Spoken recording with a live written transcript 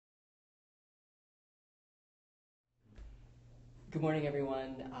Good morning,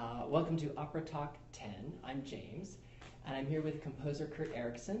 everyone. Welcome to Opera Talk 10. I'm James, and I'm here with composer Kurt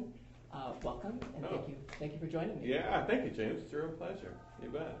Erickson. Welcome, and thank you for joining me. Yeah, thank you, James. It's a real pleasure. You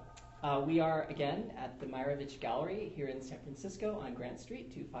bet. We are, again, at the Meyerowitz Gallery here in San Francisco on Grant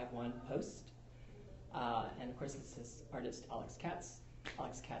Street, 251 Post. And, of course, this is artist Alex Katz.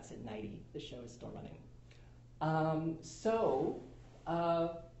 Alex Katz at 90. The show is still running.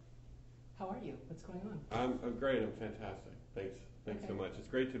 How are you? What's going on? I'm great. I'm fantastic. Thanks so much. It's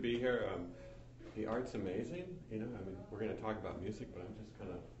great to be here. The art's amazing. You know, I mean, we're going to talk about music, but I'm just kind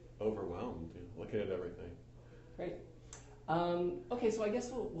of overwhelmed, looking at everything. Great. Okay, so I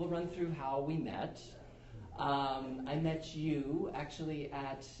guess we'll run through how we met. I met you actually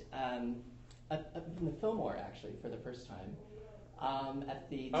at in the Fillmore, actually, for the first time, at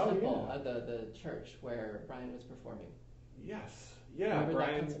the temple, the church where Brian was performing. Yes. Yeah,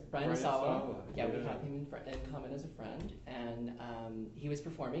 Brian Asawa. Yeah, we have him in common as a friend, and he was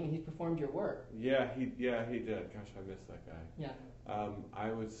performing, and he performed your work. Yeah, he did. Gosh, I miss that guy. Yeah.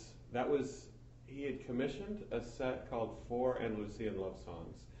 He had commissioned a set called Four Andalusian Love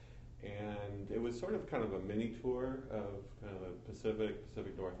Songs, and it was sort of kind of a mini tour of kind of the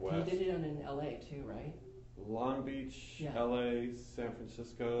Pacific Northwest. He did it in LA too, right? Long Beach, LA, San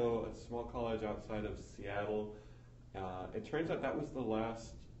Francisco, a small college outside of Seattle. It turns out that was the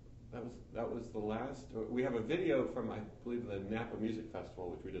last. We have a video from, I believe, the Napa Music Festival,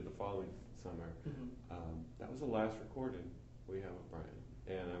 which we did the following summer. Mm-hmm. That was the last recording we have of Brian,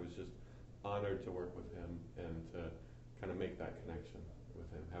 and I was just honored to work with him and to kind of make that connection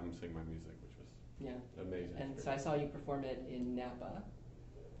with him, have him sing my music, which was amazing. And so I saw you perform it in Napa.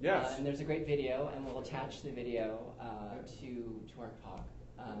 Yes. And there's a great video, and we'll attach the video to our talk.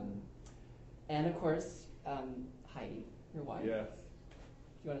 And of course, Heidi, your wife. Yes.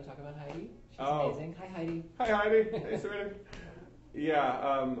 Do you want to talk about Heidi? She's amazing. Hi, Heidi. Hi, Heidi. Hey, sweetie. Yeah,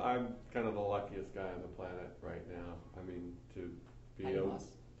 I'm kind of the luckiest guy on the planet right now. I mean, to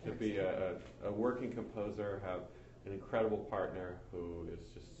be a working composer, have an incredible partner who is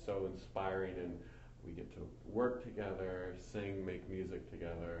just so inspiring, and we get to work together, sing, make music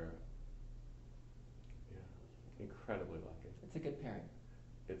together. Yeah, incredibly lucky. It's a good pairing.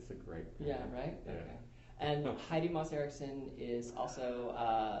 It's a great pairing. Yeah, right? Yeah. Okay. And Heidi Moss Erickson is also,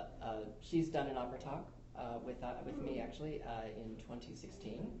 she's done an opera talk with me, actually, in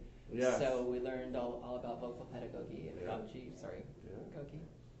 2016. Yes. So we learned all about vocal pedagogy and pedagogy.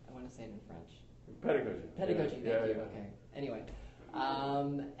 I want to say it in French. Pedagogy. Pedagogy, thank you. Okay. Anyway,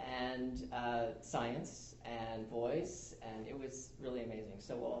 and science and voice, and it was really amazing.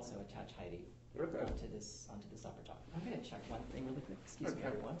 So we'll also attach Heidi onto this opera talk. I'm going to check one thing really quick. Excuse me,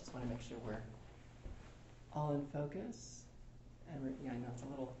 everyone. Just want to make sure we're all in focus. And I know it's a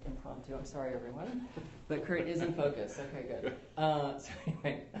little impromptu. I'm sorry, everyone. But Kurt is in focus. Okay, good. So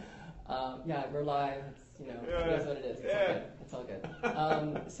anyway, we're live. It's, it is what it is. It's all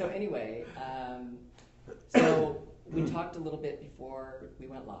good. So anyway, so we talked a little bit before we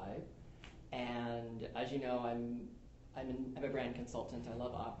went live, and as you know, I'm a brand consultant. I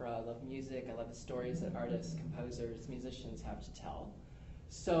love opera. I love music. I love the stories that artists, composers, musicians have to tell.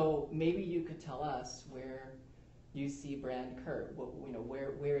 So maybe you could tell us where you see brand Kurt.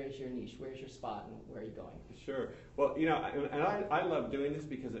 Where is your niche? Where's your spot, and where are you going? Sure. Well, and I love doing this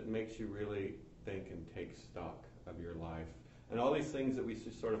because it makes you really think and take stock of your life and all these things that we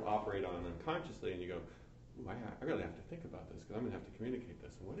just sort of operate on unconsciously, and you go, I really have to think about this because I'm going to have to communicate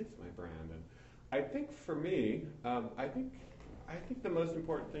this. And what is my brand? And I think for me, I think the most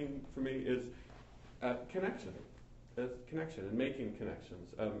important thing for me is connection. Connection and making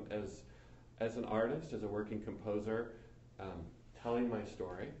connections. As an artist, as a working composer, telling my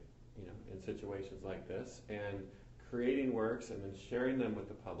story, in situations like this, and creating works and then sharing them with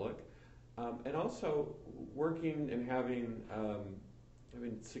the public, and also working and having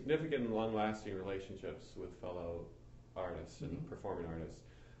significant and long-lasting relationships with fellow artists and performing artists.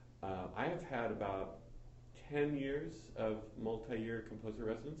 I have had about 10 years of multi-year composer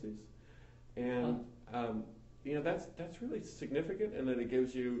residencies, and that's really significant, and that it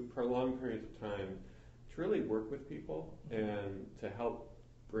gives you prolonged periods of time to really work with people and to help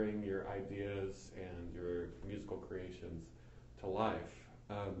bring your ideas and your musical creations to life.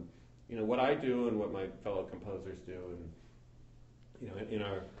 What I do and what my fellow composers do, and in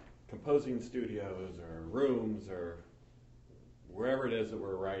our composing studios or rooms or wherever it is that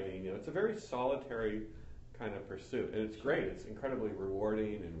we're writing, it's a very solitary kind of pursuit, and it's great. It's incredibly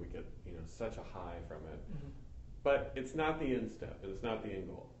rewarding, and we get such a high from it. Mm-hmm. But it's not the end step, and it's not the end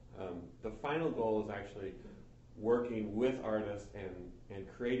goal. The final goal is actually working with artists and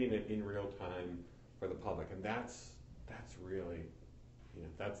creating it in real time for the public, and that's that's really,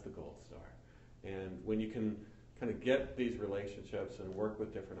 that's the gold star. And when you can kind of get these relationships and work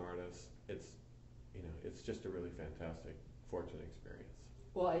with different artists, it's just a really fantastic, fortunate experience.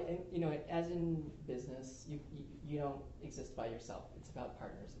 Well, as in business, you don't exist by yourself. It's about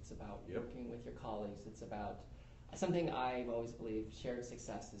partners. It's about working with your colleagues. It's about something I've always believed: shared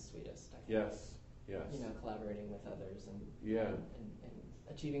success is sweetest. I think. Yes. Collaborating with others and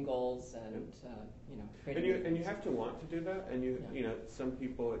achieving goals and creating. And you have to want to do that. And some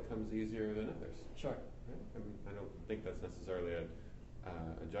people it comes easier than others. Sure. Right? I don't think that's necessarily a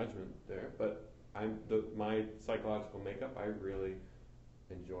judgment there, but my psychological makeup, I really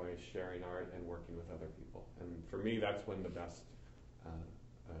enjoy sharing art and working with other people. And for me, that's when the best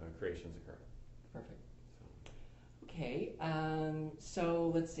creations occur. Perfect. Okay,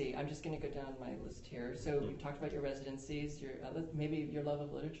 so let's see. I'm just going to go down my list here. So you talked about your residencies, maybe your love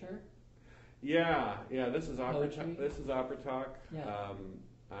of literature. Yeah. This is opera. Poetry? This is opera talk. Yeah.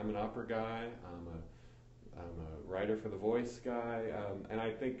 I'm an opera guy. I'm a writer for The Voice guy, and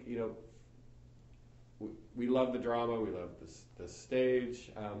I think we love the drama. We love the stage.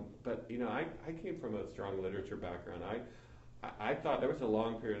 But I came from a strong literature background. I thought there was a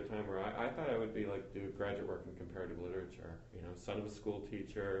long period of time where I thought I would be do graduate work in comparative literature. Son of a school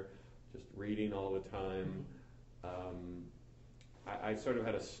teacher, just reading all the time. I sort of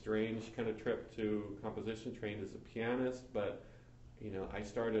had a strange kind of trip to composition, trained as a pianist, but I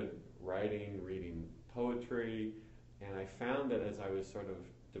started writing, reading poetry, and I found that as I was sort of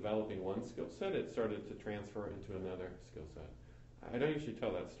developing one skill set, it started to transfer into another skill set. I don't usually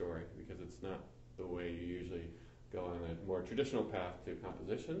tell that story because it's not the way you usually go on a more traditional path to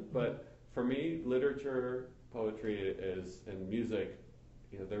composition, but for me, literature, poetry and music,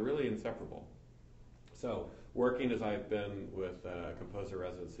 they're really inseparable. So working as I've been with a composer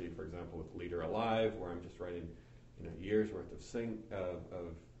residency, for example, with Leader Alive, where I'm just writing, years worth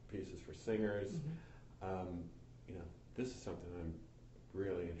of pieces for singers, this is something I'm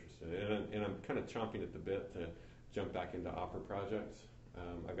really interested in, and I'm kind of chomping at the bit to jump back into opera projects.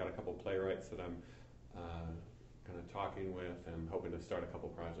 I've got a couple playwrights that I'm kind of talking with, and hoping to start a couple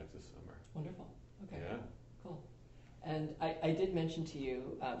projects this summer. Wonderful. Okay. Yeah. Cool. And I did mention to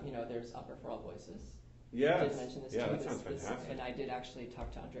you, there's Opera for All Voices. Yes. I did mention this yeah, too. that sounds fantastic. And I did actually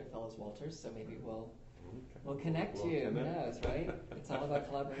talk to Andre Fellows-Walters, so maybe we'll connect We'll you. connect. Who knows, right? It's all about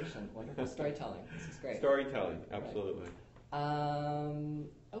collaboration. Wonderful storytelling. This is great. Storytelling, absolutely.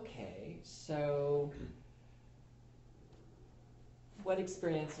 Okay, so what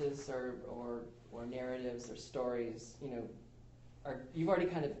experiences or narratives or stories, you've already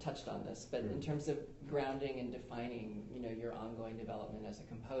kind of touched on this, but in terms of grounding and defining, your ongoing development as a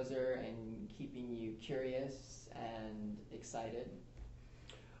composer and keeping you curious and excited?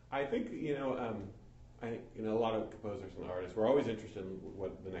 I think, a lot of composers and artists, we're always interested in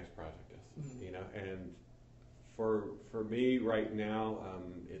what the next project is, and for me right now,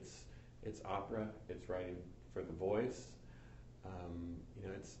 it's opera, it's writing for The Voice.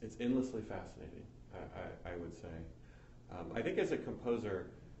 It's endlessly fascinating, I would say. I think as a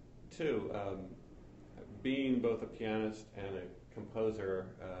composer, too, being both a pianist and a composer,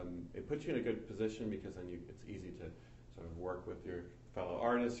 it puts you in a good position because then it's easy to sort of work with your fellow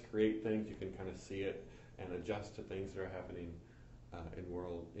artists, create things. You can kind of see it and adjust to things that are happening in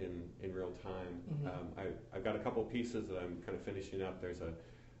real time. I've got a couple pieces that I'm kind of finishing up. There's a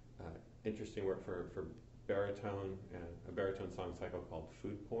interesting work for baritone, a baritone song cycle called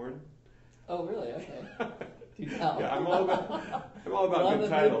Food Porn. Oh, really? Okay. Do tell. Yeah, I'm all about Love good the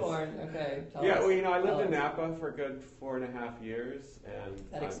titles. Food Porn. Okay. Tell Yeah, us. well, I lived Tell in us. Napa for a good 4.5 years, and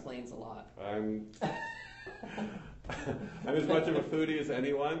That explains a lot. I'm as much of a foodie as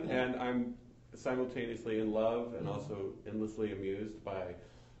anyone, and I'm simultaneously in love and also endlessly amused by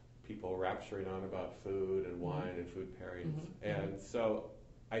people rapturing on about food and wine and food pairings. And so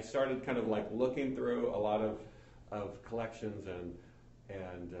I started kind of looking through a lot of collections and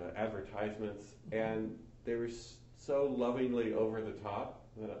advertisements, and they were so lovingly over the top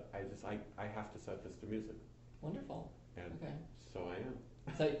that I have to set this to music. Wonderful. And okay. So I am.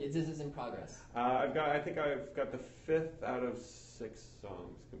 So this is in progress. I think I've got the 5th out of 6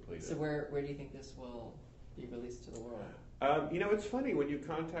 songs completed. So where do you think this will be released to the world? It's funny when you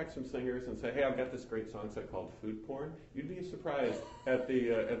contact some singers and say, "Hey, I've got this great song set called Food Porn." You'd be surprised at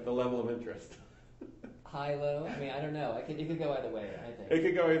the level of interest. High, low? I mean, I don't know. It could go either way, I think. It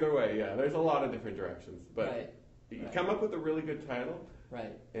could go either way. Yeah, there's a lot of different directions, but Right. you come up with a really good title,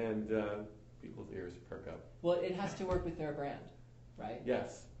 Right. and people's ears perk up. Well, it has to work with their brand, right?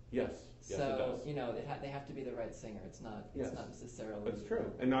 Yes. Yes, yes, So it does. they have to be the right singer. It's not necessarily. That's true,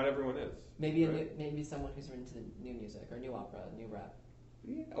 and not everyone is. Maybe right? maybe someone who's into new music or new opera, new rap.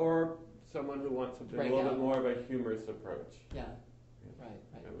 Yeah, or someone who wants something a little bit more of a humorous approach. Yeah, Yeah, right.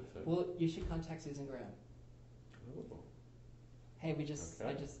 I would say. Well, you should contact Susan Graham. Oh. Hey,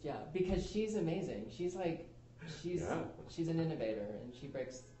 because she's amazing. She's an innovator, and she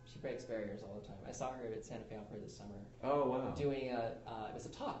breaks barriers all the time. I saw her at Santa Fe Opera this summer. Oh wow! Doing it was a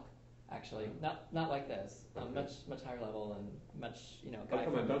talk, actually, not like this, much higher level and much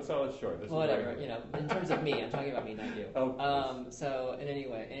come on, don't sell it short. This whatever in terms of me, I'm talking about me, not you. Oh. So in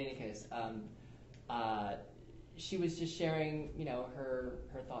any case, she was just sharing her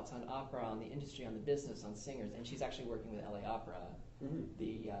thoughts on opera, on the industry, on the business, on singers, and she's actually working with LA Opera,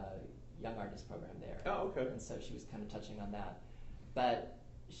 the Young Artist program there. Oh, okay. And so she was kind of touching on that, but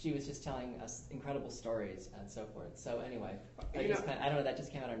she was just telling us incredible stories and so forth. So anyway, I don't know, that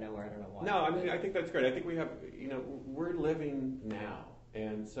just came out of nowhere. I don't know why. No, I mean, I think that's great. I think we have, we're living now,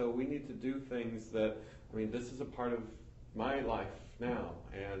 and so we need to do things that, this is a part of my life now,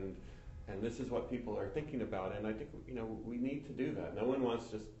 and this is what people are thinking about, and I think, we need to do that. No one wants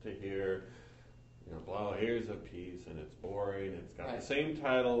just to hear, blah, here's a piece, and it's boring, it's got the same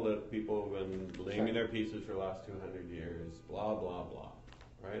title that people have been naming their pieces for the last 200 years, blah, blah, blah.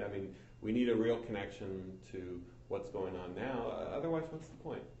 Right? We need a real connection to what's going on now. Otherwise, what's the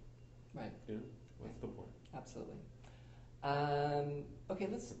point? Right. What's the point? Absolutely. Okay,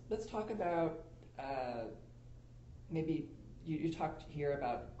 let's talk about maybe you talked here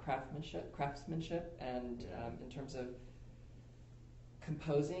about craftsmanship, and in terms of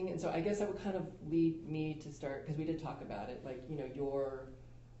composing, and so I guess that would kind of lead me to start, because we did talk about it. Like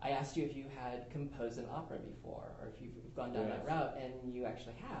I asked you if you had composed an opera before, or if you've gone down that route, and you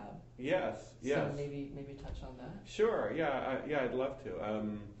actually have. Yes. So maybe touch on that. Sure. Yeah. I'd love to.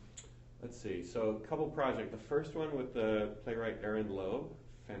 Let's see. So a couple projects. The first one with the playwright Aaron Loeb,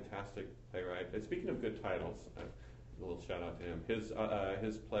 fantastic playwright. And speaking of good titles, a little shout out to him.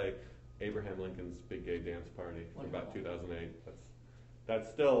 His play, Abraham Lincoln's Big Gay Dance Party, from about 2008. That's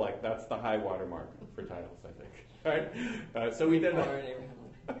still that's the high water mark for titles, I think. Right. So we did.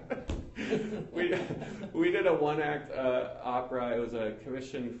 we did a one-act opera. It was a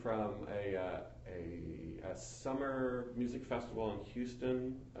commission from a summer music festival in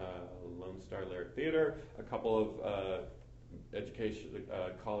Houston, Lone Star Lyric Theater. A couple of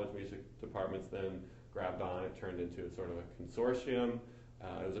college music departments then grabbed on. It turned into sort of a consortium.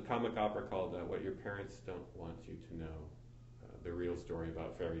 It was a comic opera called What Your Parents Don't Want You to Know. The real story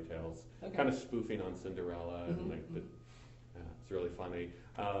about fairy tales, kind of spoofing on Cinderella, and it's really funny.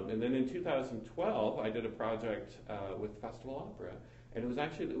 And then in 2012, I did a project with Festival Opera, and it was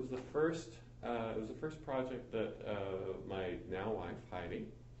the first project that my now wife Heidi,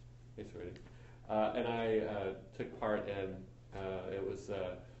 hey sweetie, and I took part in. It was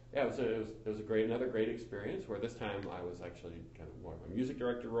another great experience, where this time I was actually kind of more of a music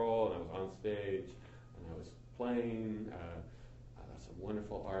director role, and I was on stage and I was playing. Some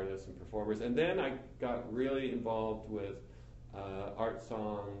wonderful artists and performers, and then I got really involved with art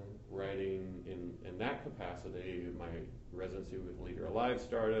song writing in that capacity. My residency with Leader Alive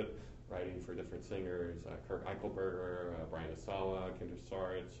started, writing for different singers, Kirk Eichelberger, Brian Asawa, Kinder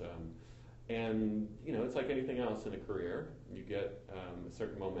Sarich, and it's like anything else in a career. You get a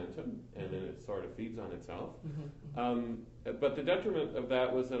certain momentum, and then it sort of feeds on itself. But the detriment of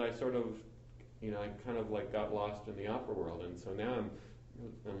that was that I sort of I kind of got lost in the opera world, and so now I'm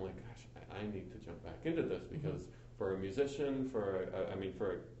like, gosh, I need to jump back into this, because for a musician, for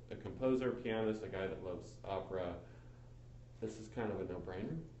a composer, pianist, a guy that loves opera, this is kind of a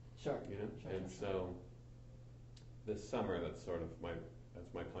no-brainer. Sure. So this summer, that's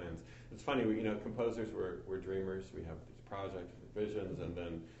my plans. It's funny, composers we're dreamers. We have these projects, visions, and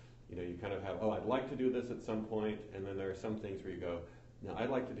then you kind of have, I'd like to do this at some point, and then there are some things where you go, no,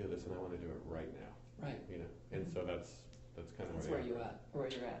 I'd like to do this, and I want to do it right now. Right. And so that's kind of where you're at.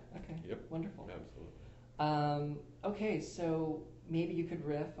 Okay. Yep. Wonderful. Absolutely. Okay, so maybe you could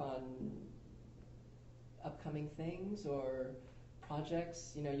riff on upcoming things or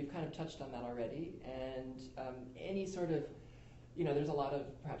projects. You've kind of touched on that already, and any sort of, there's a lot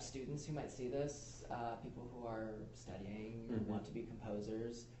of perhaps students who might see this, people who are studying, who want to be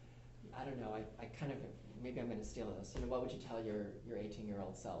composers. I don't know. I kind of. Maybe I'm going to steal this. What would you tell your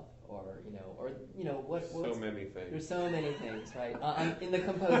 18-year-old self, or what? So many things. There's so many things, right? In the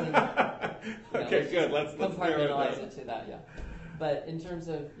composing. Okay, good. Let's compartmentalize it to that. Yeah. But in terms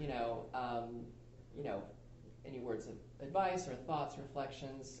of any words of advice or thoughts,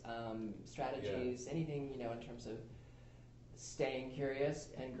 reflections, strategies, anything in terms of staying curious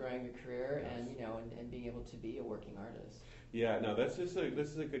and growing your career, and and being able to be a working artist? Yeah, no, this is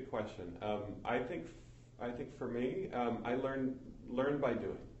a good question. I think for me, I learn by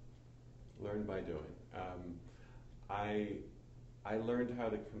doing. Learn by doing. I learned how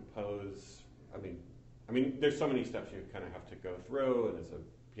to compose. I mean, there's so many steps you kind of have to go through, and as a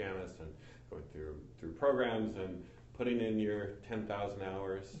pianist, and going through programs and putting in your 10,000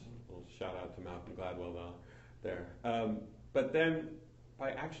 hours. A little shout out to Malcolm Gladwell there. But then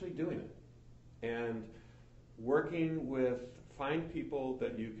by actually doing it and find people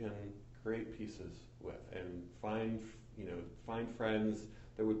that you can create pieces with, and find friends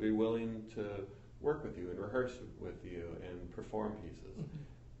that would be willing to work with you and rehearse with you and perform pieces.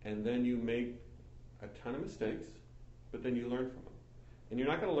 And then you make a ton of mistakes, but then you learn from them. And you're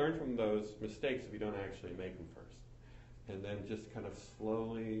not going to learn from those mistakes if you don't actually make them first. And then just kind of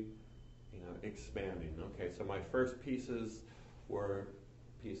slowly, expanding. Okay, so my first pieces were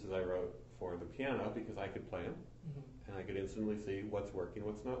pieces I wrote for the piano because I could play them, and I could instantly see what's working,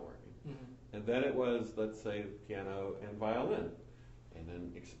 what's not working. And then it was, let's say, piano and violin, and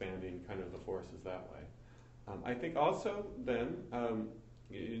then expanding kind of the forces that way. I think also then, and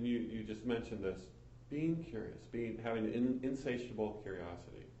you just mentioned this, being curious, having an insatiable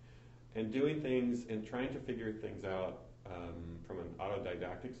curiosity, and doing things and trying to figure things out from an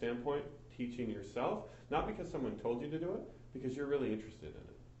autodidactic standpoint, teaching yourself, not because someone told you to do it, because you're really interested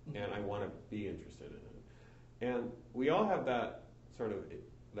in it, and I want to be interested in it. And we all have that sort of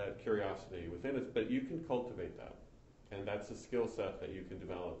that curiosity within us, but you can cultivate that, and that's a skill set that you can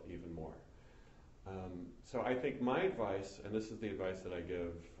develop even more. So I think my advice, and this is the advice that I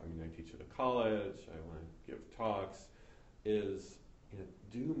give, I teach at a college, I want to give talks, is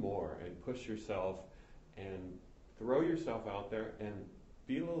do more and push yourself and throw yourself out there and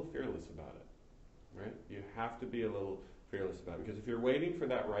be a little fearless about it, right? You have to be a little fearless about it, because if you're waiting for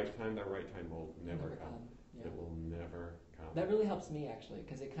that right time will never come. Yeah. It will never come. That really helps me, actually,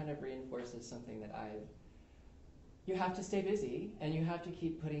 because it kind of reinforces something that you have to stay busy, and you have to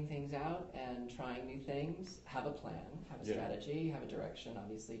keep putting things out and trying new things. Have a plan, have a strategy, have a direction.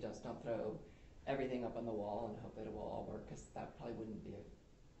 Obviously, just don't throw everything up on the wall and hope that it will all work, because that probably wouldn't be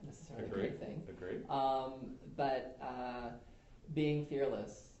necessarily a great thing. Agreed. But being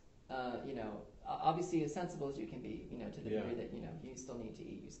fearless, obviously as sensible as you can be, to the degree that you still need to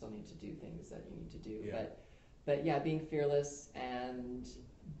eat, you still need to do things that you need to do. Yeah. But being fearless and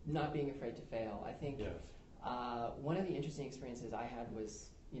not being afraid to fail. I think. Yes. One of the interesting experiences I had was,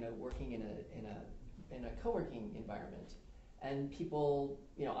 working in a co-working environment, and people,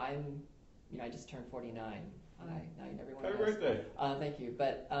 I just turned 49. Hi, everyone. Happy birthday! Thank you.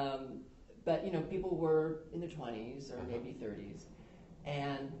 But people were in their 20s or maybe 30s,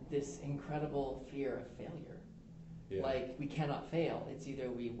 and this incredible fear of failure. Yeah. Like, we cannot fail. It's either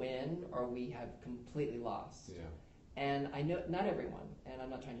we win or we have completely lost. Yeah. And I know not everyone, and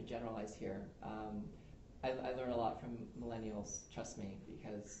I'm not trying to generalize here. I learn a lot from millennials, trust me,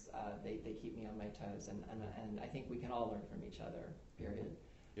 because they keep me on my toes, and I think we can all learn from each other, period.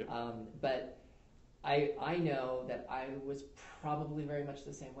 Yep. But I know that I was probably very much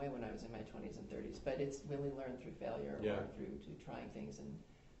the same way when I was in my 20s and 30s, but it's really learned through failure, or through trying things and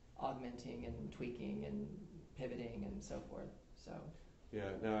augmenting and tweaking and pivoting and so forth. So. Yeah,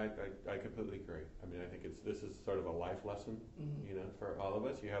 no, I completely agree. I think this is sort of a life lesson, for all of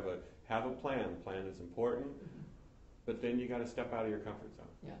us. You have a plan. Plan is important, but then you got to step out of your comfort zone.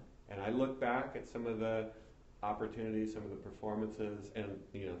 Yeah. And I look back at some of the opportunities, some of the performances, and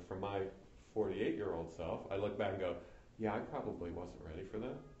from my 48-year-old self, I look back and go, yeah, I probably wasn't ready for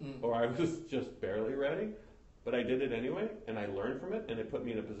that, or I was just barely ready, but I did it anyway, and I learned from it, and it put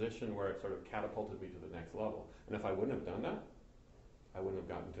me in a position where it sort of catapulted me to the next level. And if I wouldn't have done that, I wouldn't have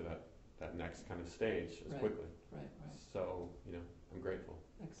gotten to that next kind of stage as quickly. Right. So, I'm grateful.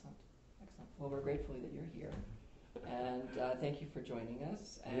 Excellent. Well, we're grateful that you're here. And thank you for joining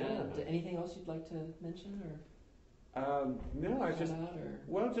us. And anything else you'd like to mention, or? No,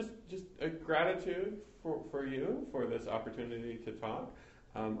 just a gratitude for you for this opportunity to talk.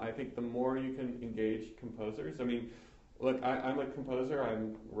 I think the more you can engage composers. Look, I'm a composer.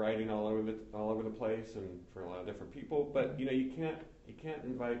 I'm writing all over the place and for a lot of different people. But you can't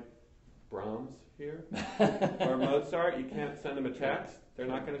invite Brahms here or Mozart. You can't send them a text. They're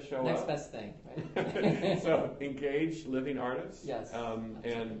not going to show up. Next best thing, right? So engage living artists. Yes.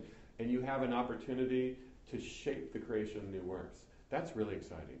 And you have an opportunity to shape the creation of new works. That's really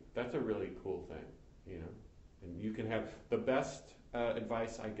exciting. That's a really cool thing, And you can have the best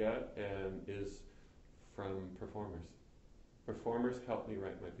advice I get is from performers. Performers help me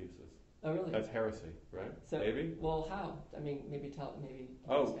write my pieces. Oh, really? That's heresy, right? So, maybe? Well, how? I mean, maybe can you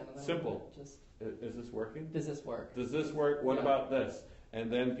Oh, expand on that simple. Just, Is this working? does this work? Does this work? What Yeah. about this?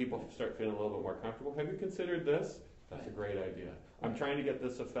 And then people start feeling a little bit more comfortable. Have you considered this? That's a Right. great idea. I'm trying to get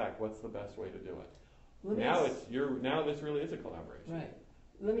this effect. What's the best way to do it? Let me Now ask- now this really is a collaboration. Right.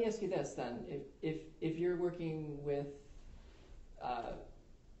 Let me ask you this then: if you're working with uh,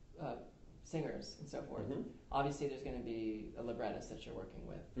 singers and so forth, Mhm. obviously there's going to be a librettist that you're working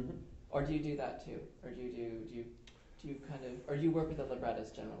with, Mhm. or do you do that too, or do you kind of, or do you work with a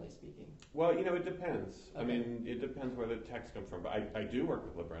librettist generally speaking? Well, it depends. I Okay. mean, it depends where the text comes from. But I do work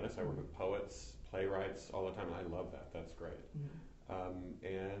with librettists. I work with poets, playwrights all the time, and I love that. That's great.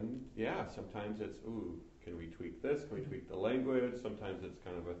 And yeah, sometimes it's, can we tweak this? Can we tweak the language? Sometimes it's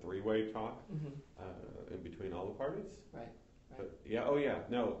kind of a three-way talk in between all the parties. Right. But yeah,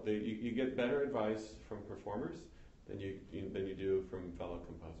 no, you get better advice from performers than you do from fellow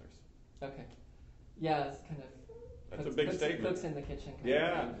composers. Okay. Yeah, it's kind of. That's a big statement. Cooks in the kitchen. Kind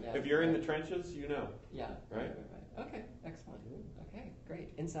Yeah, of thing. if you're in the trenches, you know. Yeah. Right? Okay. Excellent. Okay. Great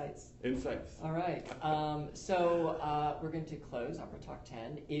insights. Insights. All right. So we're going to close Opera Talk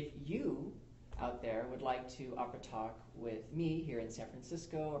 10. If you out there would like to opera talk with me here in San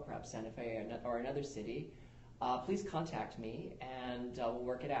Francisco or perhaps Santa Fe or another city, please contact me and we'll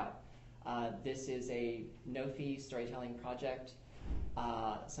work it out. This is a no-fee storytelling project,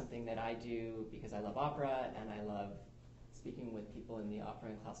 something that I do because I love opera and I love speaking with people in the opera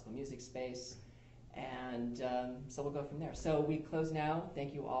and classical music space. And so we'll go from there. So we close now.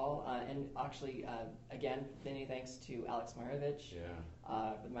 Thank you all. And actually, again, many thanks to Alex Marovich,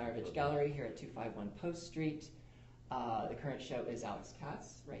 the Marovich Gallery here at 251 Post Street. The current show is Alex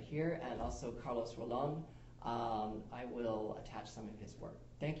Katz right here, and also Carlos Rolon. I will attach some of his work.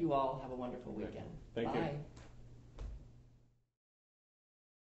 Thank you all. Have a wonderful weekend. Thank Bye. you.